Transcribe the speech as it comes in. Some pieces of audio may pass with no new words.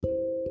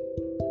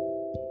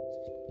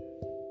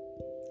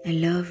I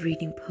love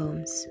reading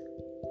poems.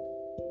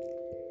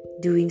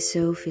 Doing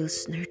so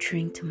feels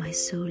nurturing to my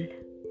soul.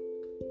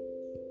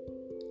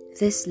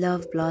 This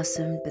love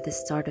blossomed at the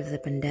start of the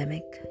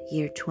pandemic,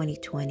 year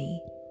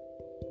 2020,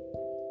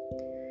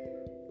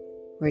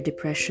 where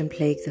depression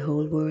plagued the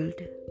whole world.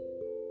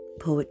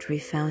 Poetry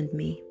found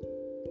me.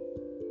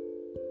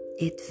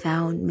 It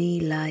found me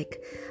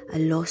like a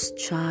lost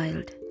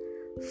child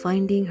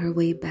finding her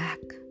way back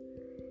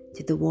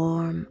to the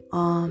warm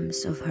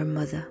arms of her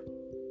mother.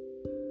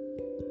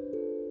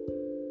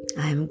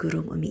 I am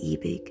Gurong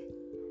Umiibig,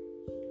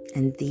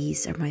 and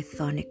these are my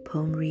Thonic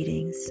poem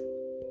readings.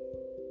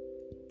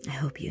 I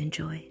hope you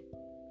enjoy.